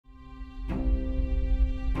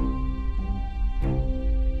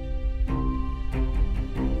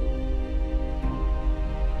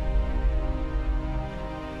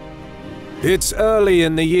It's early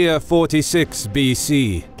in the year 46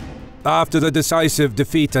 BC. After the decisive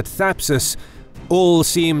defeat at Thapsus, all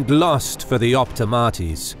seemed lost for the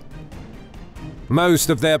Optimates. Most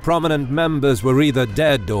of their prominent members were either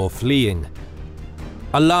dead or fleeing.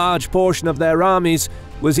 A large portion of their armies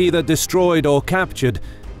was either destroyed or captured,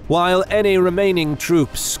 while any remaining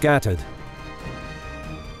troops scattered.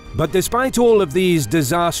 But despite all of these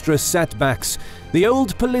disastrous setbacks, the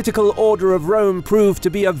old political order of Rome proved to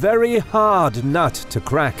be a very hard nut to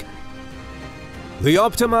crack. The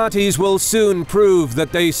Optimates will soon prove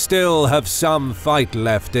that they still have some fight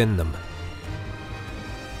left in them.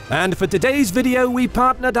 And for today's video, we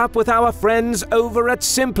partnered up with our friends over at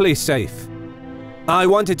simplisafe. I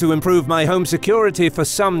wanted to improve my home security for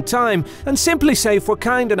some time, and simplisafe were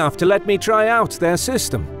kind enough to let me try out their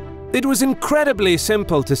system. It was incredibly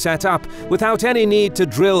simple to set up, without any need to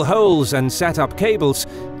drill holes and set up cables,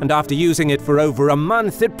 and after using it for over a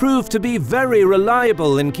month, it proved to be very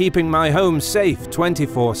reliable in keeping my home safe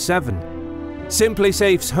 24/7.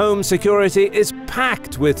 simpliSafe's home security is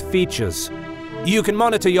packed with features. You can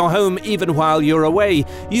monitor your home even while you're away,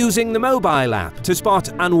 using the mobile app to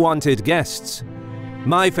spot unwanted guests.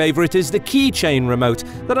 My favorite is the keychain remote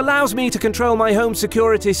that allows me to control my home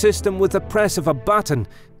security system with the press of a button.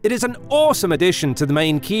 It is an awesome addition to the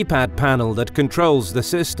main keypad panel that controls the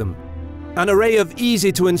system. An array of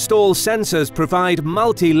easy-to-install sensors provide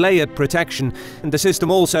multi-layered protection, and the system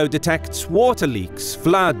also detects water leaks,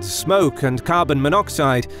 floods, smoke, and carbon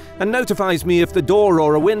monoxide, and notifies me if the door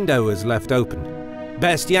or a window is left open.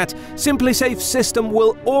 Best yet, simpliSafe's system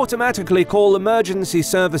will automatically call emergency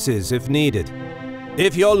services if needed.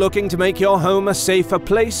 If you're looking to make your home a safer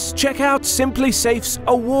place, check out simpliSafe's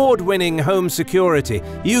award-winning home security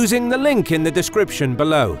using the link in the description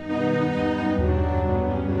below.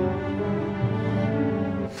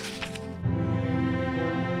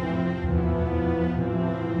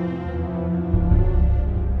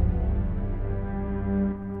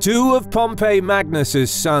 Two of Pompey Magnus's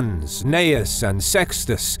sons, Gnaeus and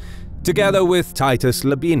Sextus, together with Titus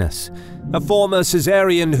Labienus, a former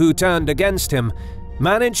Caesarian who turned against him,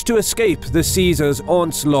 managed to escape the Caesar's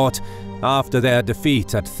onslaught after their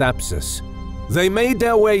defeat at Thapsus. They made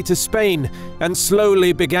their way to Spain and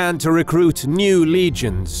slowly began to recruit new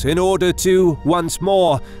legions in order to, once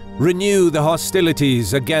more, renew the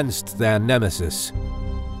hostilities against their nemesis.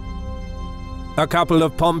 A couple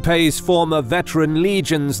of Pompey's former veteran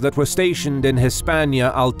legions that were stationed in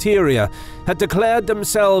Hispania Ulteria had declared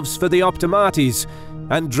themselves for the Optimates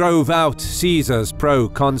and drove out Caesar's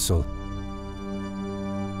proconsul.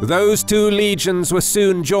 Those two legions were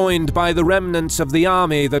soon joined by the remnants of the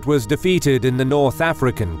army that was defeated in the North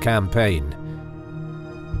African campaign.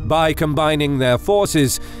 By combining their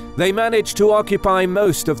forces, they managed to occupy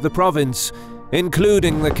most of the province,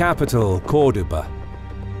 including the capital, Corduba.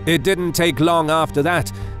 It didn't take long after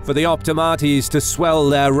that for the Optimates to swell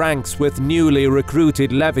their ranks with newly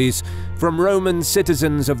recruited levies from Roman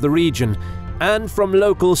citizens of the region and from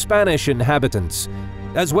local Spanish inhabitants,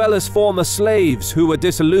 as well as former slaves who were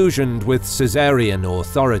disillusioned with Caesarian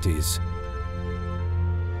authorities.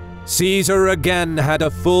 Caesar again had a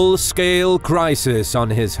full-scale crisis on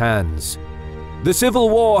his hands. The civil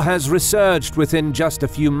war has resurged within just a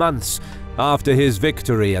few months after his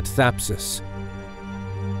victory at Thapsus.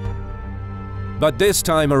 But this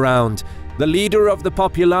time around, the leader of the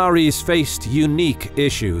Populares faced unique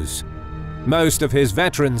issues. Most of his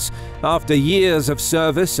veterans, after years of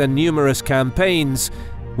service and numerous campaigns,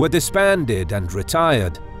 were disbanded and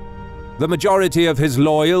retired. The majority of his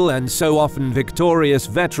loyal and so often victorious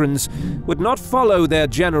veterans would not follow their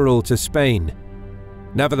general to Spain.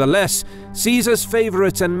 Nevertheless, Caesar's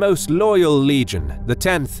favorite and most loyal legion, the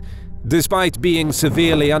 10th, despite being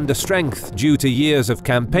severely under strength due to years of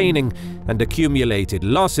campaigning and accumulated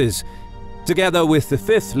losses, together with the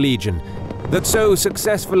 5th Legion, that so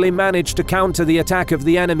successfully managed to counter the attack of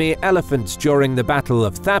the enemy elephants during the Battle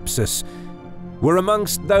of Thapsus, were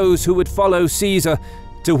amongst those who would follow Caesar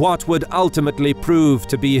to what would ultimately prove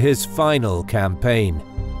to be his final campaign.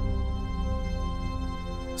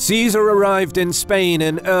 Caesar arrived in Spain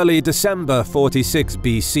in early December 46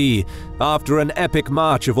 BC, after an epic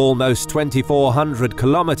march of almost 2,400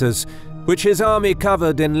 kilometers, which his army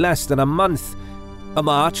covered in less than a month, a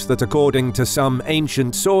march that, according to some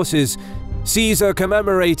ancient sources, Caesar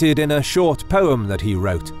commemorated in a short poem that he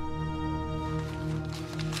wrote.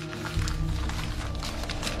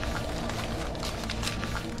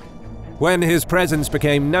 When his presence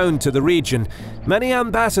became known to the region, many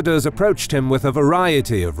ambassadors approached him with a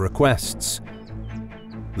variety of requests.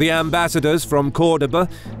 The ambassadors from Cordoba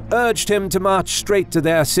urged him to march straight to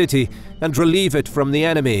their city and relieve it from the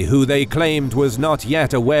enemy who they claimed was not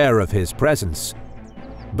yet aware of his presence.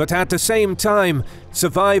 But at the same time,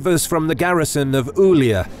 survivors from the garrison of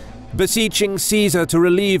Ulia, beseeching Caesar to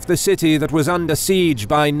relieve the city that was under siege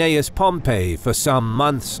by Gnaeus Pompey for some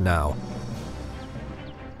months now.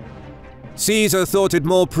 Caesar thought it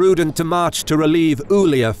more prudent to march to relieve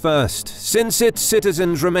Ulia first, since its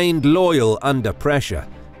citizens remained loyal under pressure.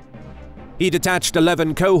 He detached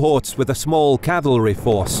 11 cohorts with a small cavalry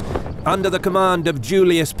force, under the command of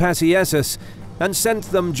Julius Paciensis, and sent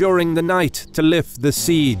them during the night to lift the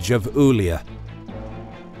siege of Ulia.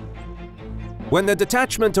 When the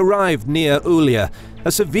detachment arrived near Ulia,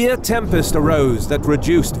 a severe tempest arose that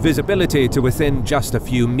reduced visibility to within just a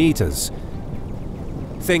few meters.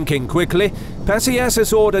 Thinking quickly,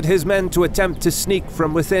 Paciensis ordered his men to attempt to sneak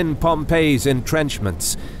from within Pompey's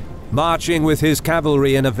entrenchments, marching with his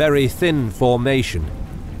cavalry in a very thin formation.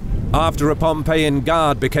 After a Pompeian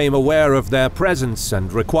guard became aware of their presence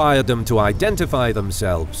and required them to identify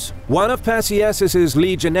themselves, one of Paciensis'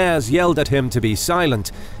 legionnaires yelled at him to be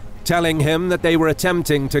silent, telling him that they were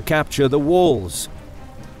attempting to capture the walls.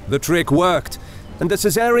 The trick worked, and the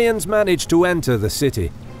Caesarians managed to enter the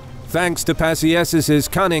city. Thanks to Paciensis'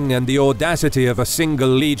 cunning and the audacity of a single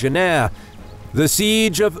legionnaire, the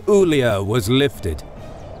siege of Ulia was lifted.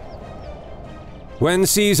 When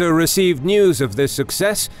Caesar received news of this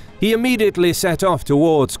success, he immediately set off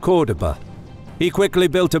towards Cordoba. He quickly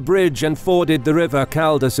built a bridge and forded the river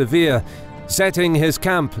Calda Severe, setting his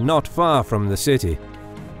camp not far from the city.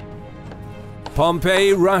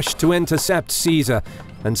 Pompey rushed to intercept Caesar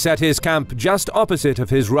and set his camp just opposite of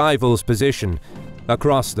his rival's position,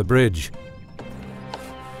 across the bridge.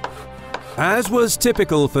 As was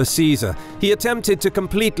typical for Caesar, he attempted to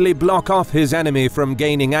completely block off his enemy from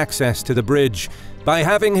gaining access to the bridge by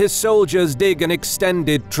having his soldiers dig an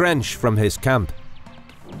extended trench from his camp.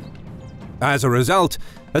 As a result,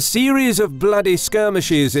 a series of bloody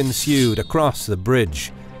skirmishes ensued across the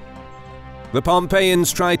bridge. The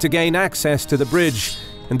Pompeians tried to gain access to the bridge,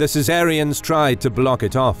 and the Caesarians tried to block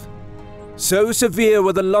it off. So severe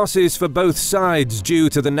were the losses for both sides due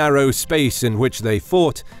to the narrow space in which they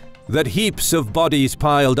fought, that heaps of bodies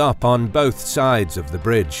piled up on both sides of the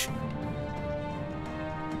bridge.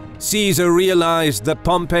 Caesar realized that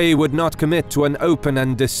Pompey would not commit to an open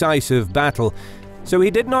and decisive battle, so he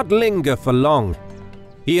did not linger for long.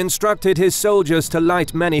 He instructed his soldiers to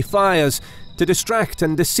light many fires, to distract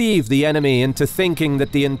and deceive the enemy into thinking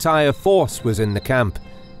that the entire force was in the camp.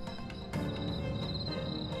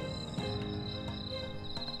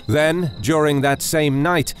 Then, during that same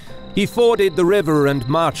night, he forded the river and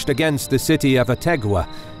marched against the city of Ategua,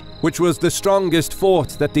 which was the strongest fort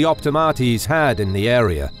that the Optimates had in the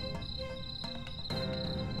area.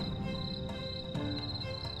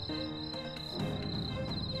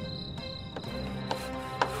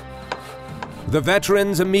 The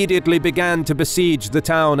veterans immediately began to besiege the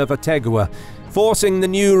town of Ategua, forcing the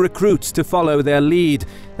new recruits to follow their lead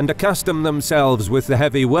and accustom themselves with the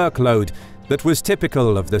heavy workload that was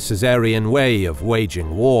typical of the Caesarian way of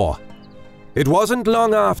waging war. It wasn't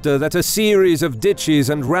long after that a series of ditches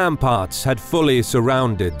and ramparts had fully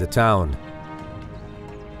surrounded the town.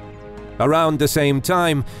 Around the same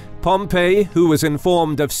time, Pompey, who was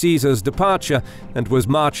informed of Caesar's departure and was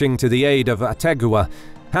marching to the aid of Ategua,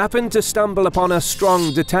 happened to stumble upon a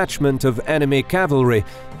strong detachment of enemy cavalry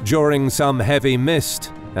during some heavy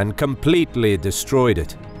mist and completely destroyed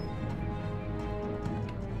it.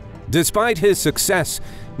 Despite his success,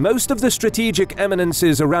 most of the strategic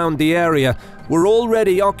eminences around the area were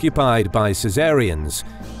already occupied by Caesarians,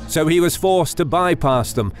 so he was forced to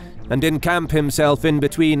bypass them and encamp himself in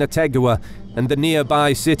between Ategua and the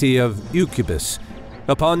nearby city of Eucubus,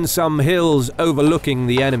 upon some hills overlooking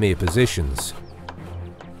the enemy positions.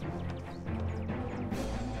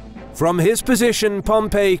 From his position,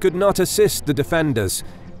 Pompey could not assist the defenders,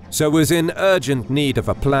 so was in urgent need of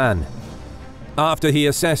a plan. After he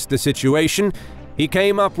assessed the situation, he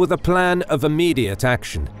came up with a plan of immediate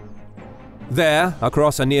action. There,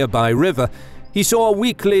 across a nearby river, he saw a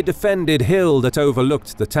weakly defended hill that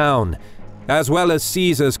overlooked the town, as well as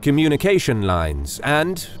Caesar's communication lines,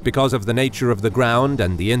 and, because of the nature of the ground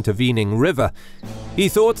and the intervening river, he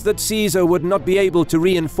thought that Caesar would not be able to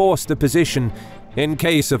reinforce the position in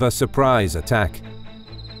case of a surprise attack.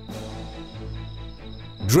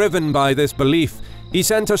 Driven by this belief, he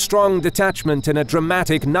sent a strong detachment in a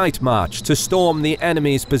dramatic night march to storm the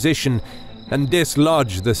enemy's position and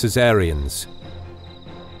dislodge the Caesarians.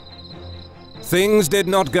 Things did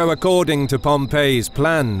not go according to Pompey's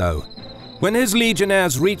plan, though. When his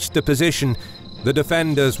legionnaires reached the position, The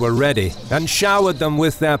defenders were ready and showered them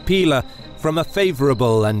with their pila from a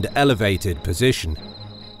favorable and elevated position.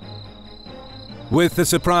 With the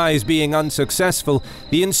surprise being unsuccessful,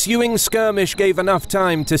 the ensuing skirmish gave enough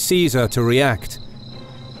time to Caesar to react.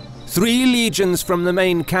 3 legions from the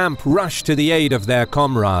main camp rushed to the aid of their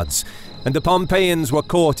comrades, and the Pompeians were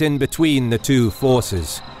caught in between the 2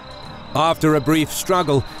 forces. After a brief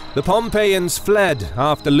struggle, the Pompeians fled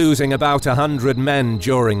after losing about 100 men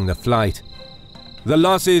during the flight. The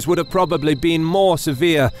losses would have probably been more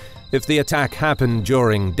severe if the attack happened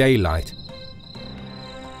during daylight.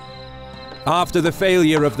 After the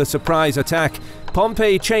failure of the surprise attack,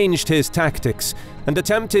 Pompey changed his tactics and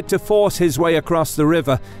attempted to force his way across the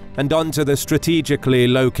river and onto the strategically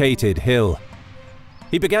located hill.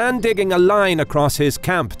 He began digging a line across his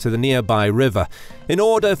camp to the nearby river in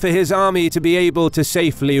order for his army to be able to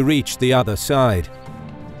safely reach the other side.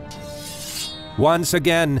 Once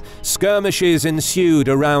again, skirmishes ensued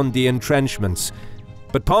around the entrenchments,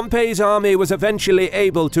 but Pompey's army was eventually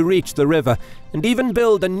able to reach the river and even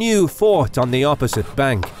build a new fort on the opposite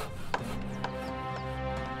bank.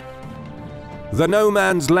 The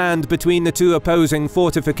no-man's land between the 2 opposing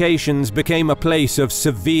fortifications became a place of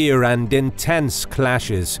severe and intense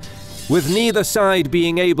clashes, with neither side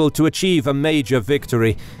being able to achieve a major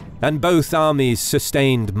victory, and both armies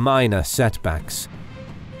sustained minor setbacks.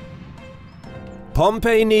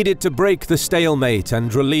 Pompey needed to break the stalemate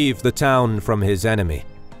and relieve the town from his enemy.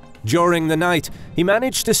 During the night, he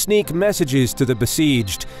managed to sneak messages to the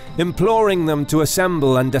besieged, imploring them to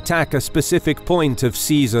assemble and attack a specific point of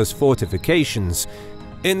Caesar's fortifications,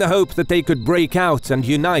 in the hope that they could break out and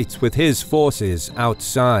unite with his forces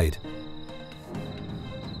outside.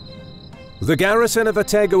 The garrison of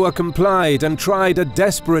Ategua complied and tried a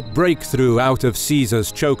desperate breakthrough out of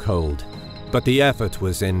Caesar's chokehold, but the effort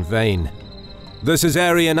was in vain. The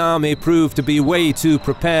Caesarian army proved to be way too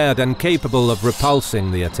prepared and capable of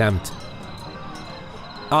repulsing the attempt.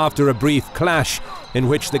 After a brief clash, in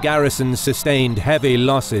which the garrison sustained heavy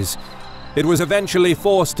losses, it was eventually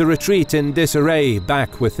forced to retreat in disarray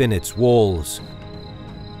back within its walls.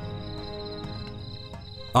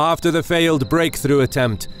 After the failed breakthrough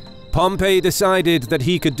attempt, Pompey decided that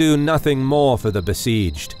he could do nothing more for the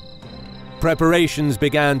besieged. Preparations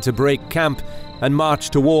began to break camp and march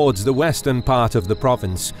towards the western part of the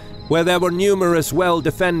province, where there were numerous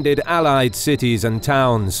well-defended allied cities and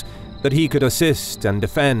towns that he could assist and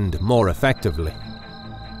defend more effectively.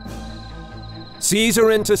 Caesar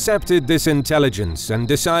intercepted this intelligence and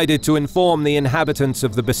decided to inform the inhabitants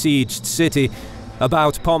of the besieged city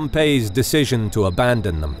about Pompey's decision to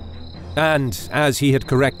abandon them. And, as he had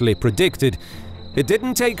correctly predicted, it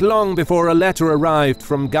didn't take long before a letter arrived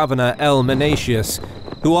from Governor L. Menatius,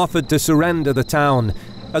 who offered to surrender the town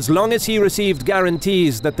as long as he received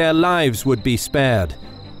guarantees that their lives would be spared,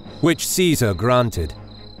 which Caesar granted.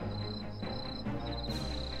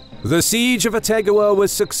 The siege of Ategua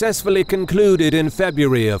was successfully concluded in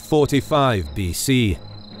February of 45 BC.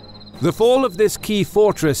 The fall of this key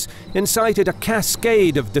fortress incited a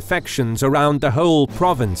cascade of defections around the whole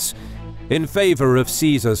province in favor of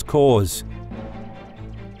Caesar's cause.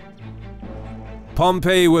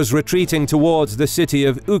 Pompey was retreating towards the city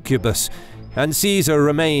of Aucubus, and Caesar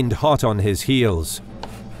remained hot on his heels.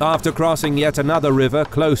 After crossing yet another river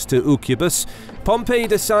close to Aucubus, Pompey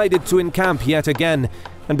decided to encamp yet again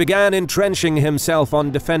and began entrenching himself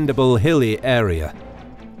on defendable hilly area.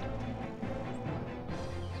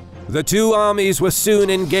 The 2 armies were soon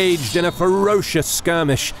engaged in a ferocious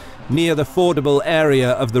skirmish near the fordable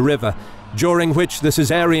area of the river, during which the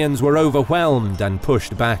Caesarians were overwhelmed and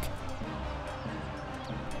pushed back.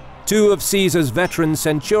 2 of Caesar's veteran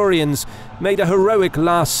centurions made a heroic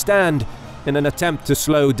last stand in an attempt to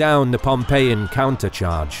slow down the Pompeian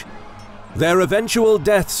countercharge. Their eventual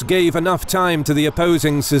deaths gave enough time to the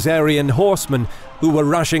opposing Caesarian horsemen, who were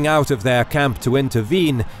rushing out of their camp to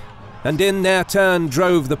intervene, and in their turn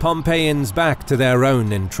drove the Pompeians back to their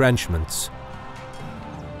own entrenchments.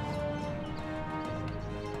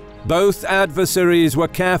 Both adversaries were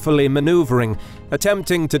carefully maneuvering,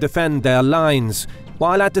 attempting to defend their lines,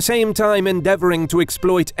 while at the same time endeavoring to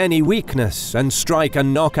exploit any weakness and strike a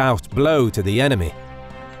knockout blow to the enemy.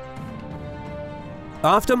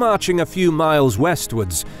 After marching a few miles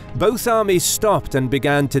westwards, both armies stopped and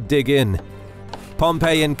began to dig in.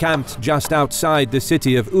 Pompey encamped just outside the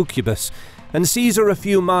city of Aucubus, and Caesar a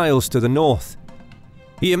few miles to the north.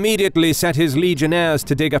 He immediately set his legionnaires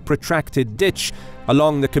to dig a protracted ditch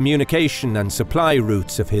along the communication and supply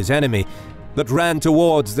routes of his enemy that ran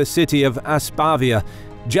towards the city of Aspavia,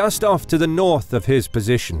 just off to the north of his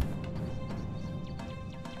position.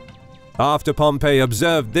 After Pompey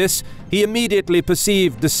observed this, he immediately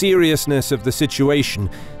perceived the seriousness of the situation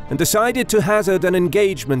and decided to hazard an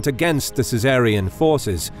engagement against the Caesarian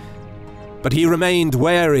forces. But he remained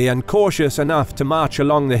wary and cautious enough to march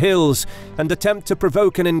along the hills and attempt to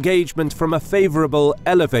provoke an engagement from a favorable,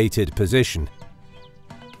 elevated position.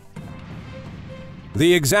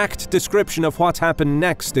 The exact description of what happened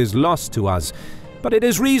next is lost to us, but it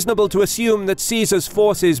is reasonable to assume that Caesar's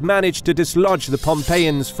forces managed to dislodge the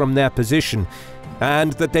Pompeians from their position,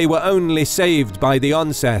 and that they were only saved by the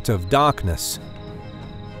onset of darkness.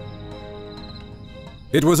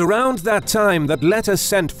 It was around that time that letters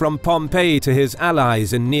sent from Pompey to his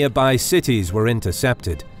allies in nearby cities were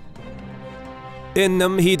intercepted. In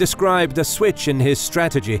them he described a switch in his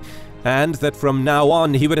strategy, and that from now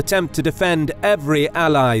on he would attempt to defend every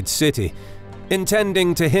allied city,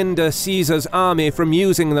 intending to hinder Caesar's army from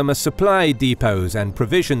using them as supply depots and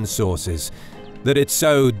provision sources that it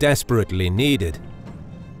so desperately needed.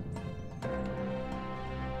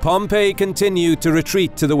 Pompey continued to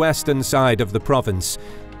retreat to the western side of the province,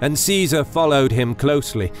 and Caesar followed him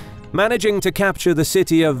closely, managing to capture the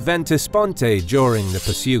city of Ventisponte during the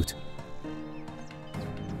pursuit.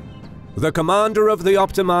 The commander of the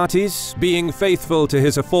Optimates, being faithful to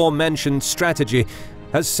his aforementioned strategy,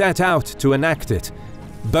 has set out to enact it,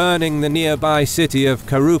 burning the nearby city of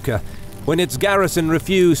Caruca when its garrison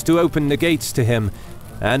refused to open the gates to him,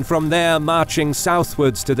 and from there marching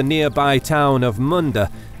southwards to the nearby town of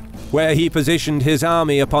Munda, where he positioned his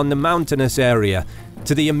army upon the mountainous area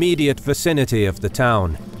to the immediate vicinity of the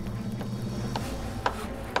town.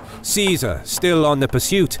 Caesar, still on the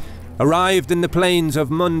pursuit, arrived in the plains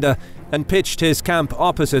of Munda and pitched his camp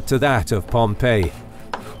opposite to that of Pompey.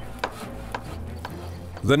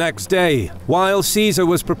 The next day, while Caesar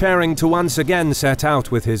was preparing to once again set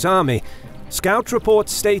out with his army, scout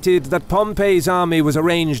reports stated that Pompey's army was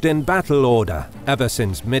arranged in battle order ever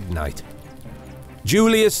since midnight.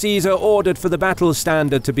 Julius Caesar ordered for the battle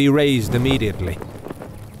standard to be raised immediately.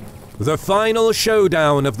 The final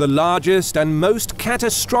showdown of the largest and most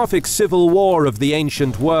catastrophic civil war of the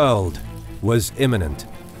ancient world was imminent.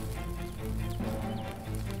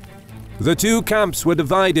 The two camps were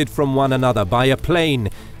divided from one another by a plain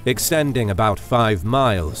extending about 5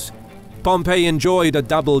 miles. Pompey enjoyed a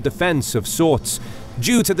double defense of sorts,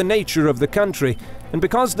 due to the nature of the country and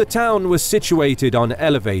because the town was situated on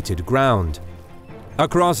elevated ground.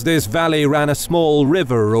 Across this valley ran a small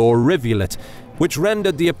river or rivulet, which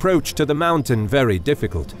rendered the approach to the mountain very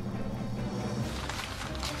difficult.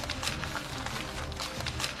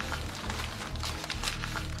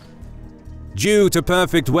 Due to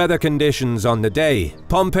perfect weather conditions on the day,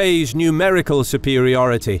 Pompey's numerical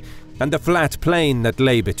superiority, and the flat plain that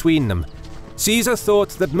lay between them, Caesar thought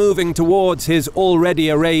that moving towards his already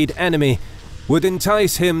arrayed enemy would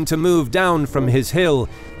entice him to move down from his hill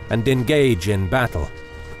and engage in battle.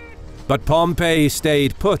 But Pompey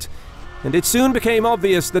stayed put, and it soon became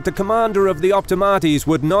obvious that the commander of the Optimates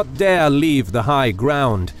would not dare leave the high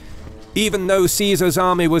ground, even though Caesar's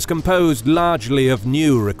army was composed largely of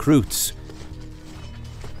new recruits.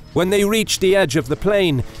 When they reached the edge of the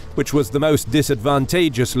plain, which was the most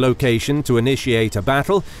disadvantageous location to initiate a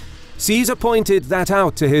battle, Caesar pointed that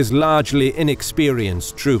out to his largely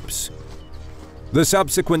inexperienced troops. The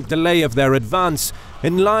subsequent delay of their advance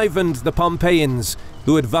enlivened the Pompeians,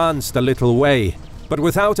 who advanced a little way, but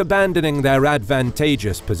without abandoning their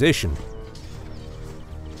advantageous position.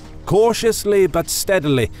 Cautiously but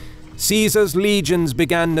steadily, Caesar's legions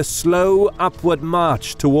began the slow upward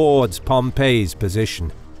march towards Pompey's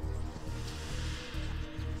position.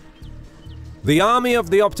 The army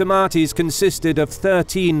of the Optimates consisted of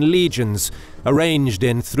 13 legions, arranged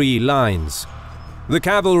in 3 lines. The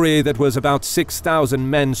cavalry, that was about 6,000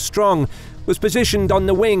 men strong, was positioned on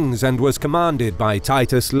the wings and was commanded by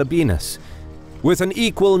Titus Labienus, with an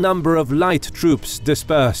equal number of light troops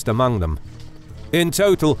dispersed among them. In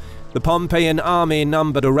total, the Pompeian army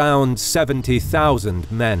numbered around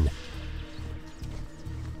 70,000 men.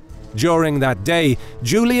 During that day,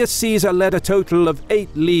 Julius Caesar led a total of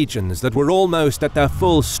 8 legions that were almost at their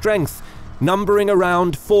full strength, numbering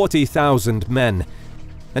around 40,000 men,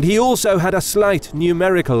 and he also had a slight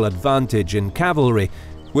numerical advantage in cavalry,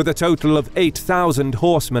 with a total of 8,000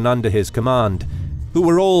 horsemen under his command, who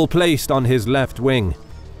were all placed on his left wing.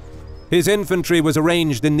 His infantry was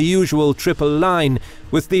arranged in the usual triple line,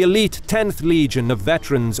 with the elite 10th Legion of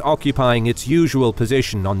veterans occupying its usual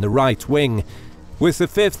position on the right wing, with the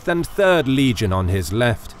 5th and 3rd Legion on his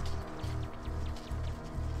left.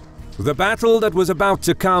 The battle that was about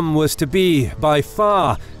to come was to be, by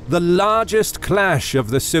far, the largest clash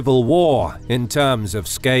of the Civil War in terms of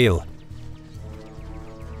scale.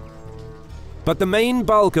 But the main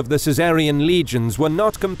bulk of the Caesarian legions were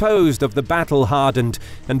not composed of the battle-hardened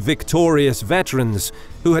and victorious veterans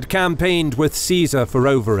who had campaigned with Caesar for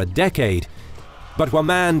over a decade, but were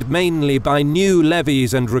manned mainly by new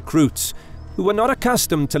levies and recruits who were not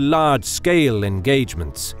accustomed to large-scale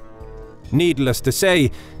engagements. Needless to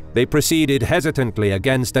say, they proceeded hesitantly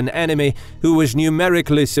against an enemy who was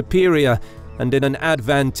numerically superior and in an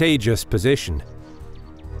advantageous position.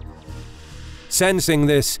 Sensing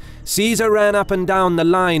this, Caesar ran up and down the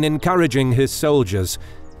line encouraging his soldiers,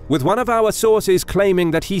 with one of our sources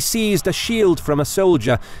claiming that he seized a shield from a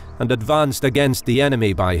soldier and advanced against the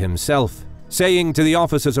enemy by himself, saying to the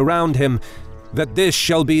officers around him that this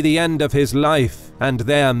shall be the end of his life and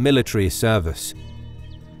their military service.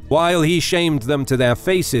 While he shamed them to their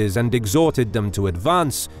faces and exhorted them to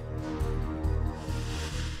advance,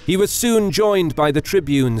 he was soon joined by the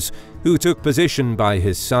tribunes who took position by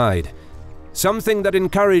his side, something that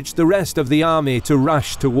encouraged the rest of the army to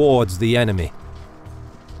rush towards the enemy.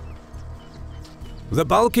 The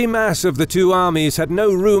bulky mass of the two armies had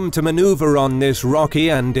no room to maneuver on this rocky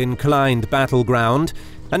and inclined battleground,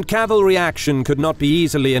 and cavalry action could not be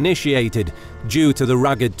easily initiated due to the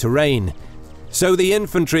rugged terrain, so the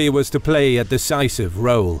infantry was to play a decisive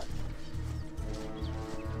role.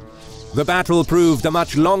 The battle proved a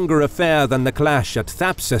much longer affair than the clash at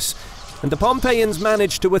Thapsus, and the Pompeians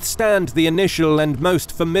managed to withstand the initial and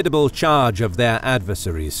most formidable charge of their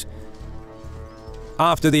adversaries.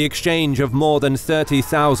 After the exchange of more than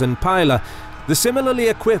 30,000 pila, the similarly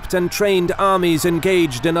equipped and trained armies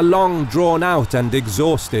engaged in a long drawn-out and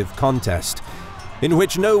exhaustive contest, in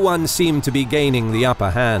which no one seemed to be gaining the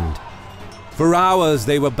upper hand. For hours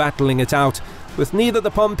they were battling it out, with neither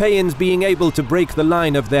the Pompeians being able to break the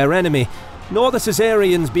line of their enemy, nor the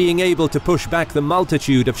Caesarians being able to push back the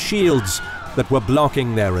multitude of shields that were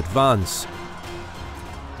blocking their advance.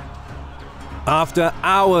 After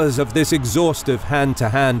hours of this exhaustive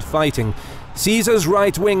hand-to-hand fighting, Caesar's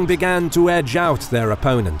right wing began to edge out their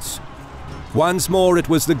opponents. Once more it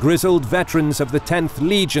was the grizzled veterans of the 10th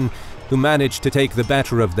Legion who managed to take the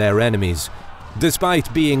better of their enemies,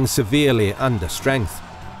 despite being severely under strength.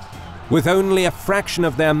 With only a fraction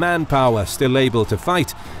of their manpower still able to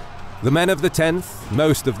fight, the men of the 10th,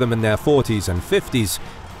 most of them in their 40s and 50s,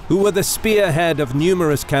 who were the spearhead of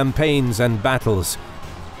numerous campaigns and battles,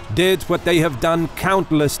 did what they have done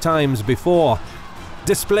countless times before,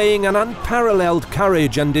 displaying an unparalleled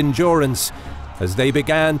courage and endurance as they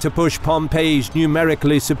began to push Pompey's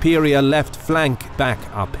numerically superior left flank back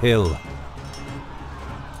uphill.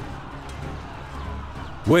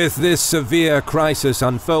 With this severe crisis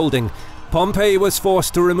unfolding, Pompey was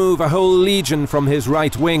forced to remove a whole legion from his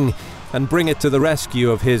right wing and bring it to the rescue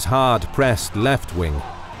of his hard-pressed left wing.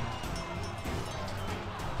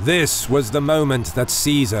 This was the moment that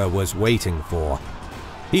Caesar was waiting for.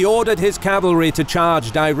 He ordered his cavalry to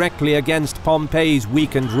charge directly against Pompey's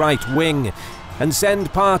weakened right wing and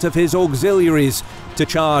send part of his auxiliaries to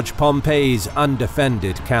charge Pompey's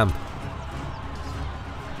undefended camp.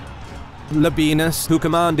 Labienus, who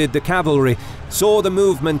commanded the cavalry, saw the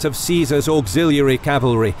movement of Caesar's auxiliary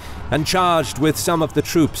cavalry and charged with some of the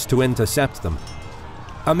troops to intercept them.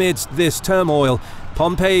 Amidst this turmoil,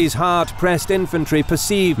 Pompey's hard-pressed infantry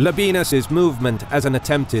perceived Labienus's movement as an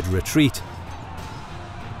attempted retreat.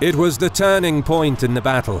 It was the turning point in the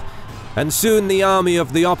battle, and soon the army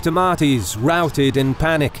of the Optimates routed in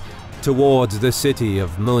panic towards the city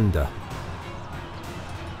of Munda.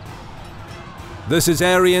 The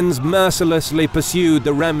Caesarians mercilessly pursued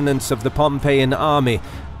the remnants of the Pompeian army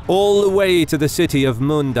all the way to the city of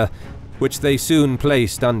Munda, which they soon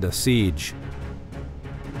placed under siege.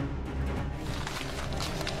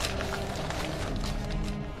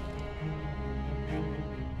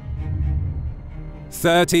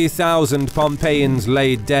 "30,000 Pompeians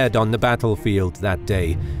lay dead on the battlefield that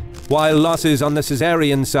day, while losses on the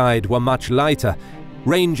Caesarian side were much lighter,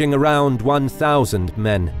 ranging around 1,000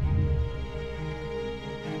 men.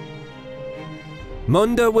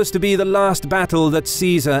 Munda was to be the last battle that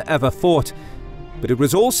Caesar ever fought, but it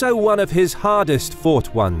was also one of his hardest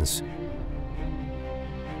fought ones.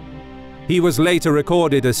 He was later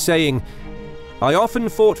recorded as saying, "I often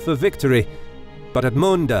fought for victory, but at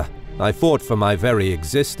Munda I fought for my very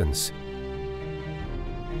existence."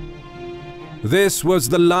 This was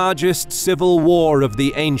the largest civil war of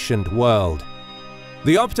the ancient world.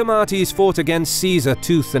 The Optimates fought against Caesar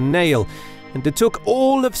tooth and nail, and it took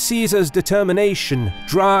all of Caesar's determination,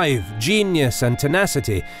 drive, genius, and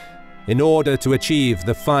tenacity in order to achieve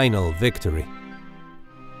the final victory.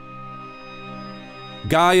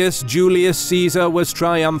 Gaius Julius Caesar was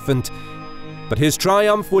triumphant, but his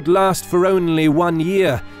triumph would last for only 1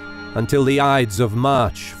 year, until the Ides of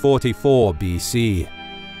March 44 BC.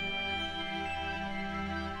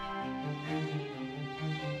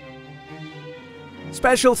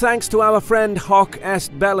 Special thanks to our friend Hoc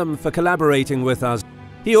Est Bellum for collaborating with us.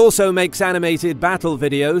 He also makes animated battle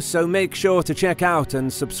videos, so make sure to check out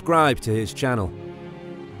and subscribe to his channel.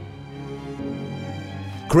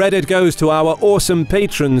 Credit goes to our awesome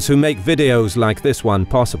patrons who make videos like this one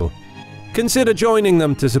possible. Consider joining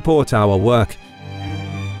them to support our work.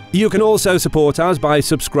 You can also support us by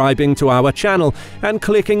subscribing to our channel and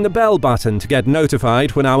clicking the bell button to get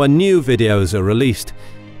notified when our new videos are released.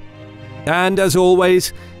 And as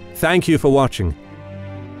always, thank you for watching.